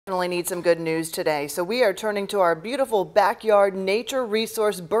Definitely need some good news today. So we are turning to our beautiful backyard nature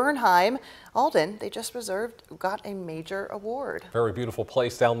resource, Bernheim. Alden, they just got a major award. Very beautiful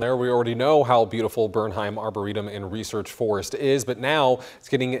place down there. We already know how beautiful Bernheim Arboretum and Research Forest is, but now it's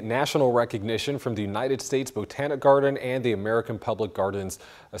getting national recognition from the United States Botanic Garden and the American Public Gardens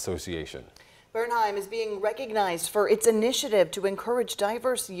Association. Bernheim is being recognized for its initiative to encourage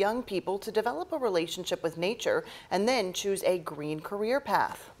diverse young people to develop a relationship with nature and then choose a green career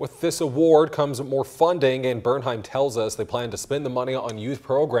path. With this award comes more funding, and Bernheim tells us they plan to spend the money on youth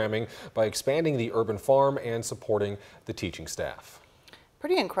programming by expanding the urban farm and supporting the teaching staff.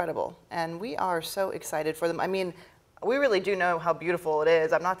 Pretty incredible, and we are so excited for them. I mean, we really do know how beautiful it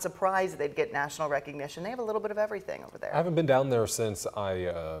is. I'm not surprised they'd get national recognition. They have a little bit of everything over there. I haven't been down there since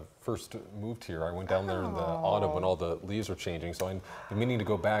I first moved here. I went down there in the autumn when all the leaves are changing, so I'm meaning to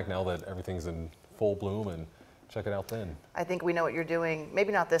go back now that everything's in full bloom and check it out then. I think we know what you're doing.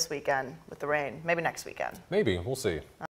 Maybe not this weekend with the rain. Maybe next weekend. Maybe. We'll see.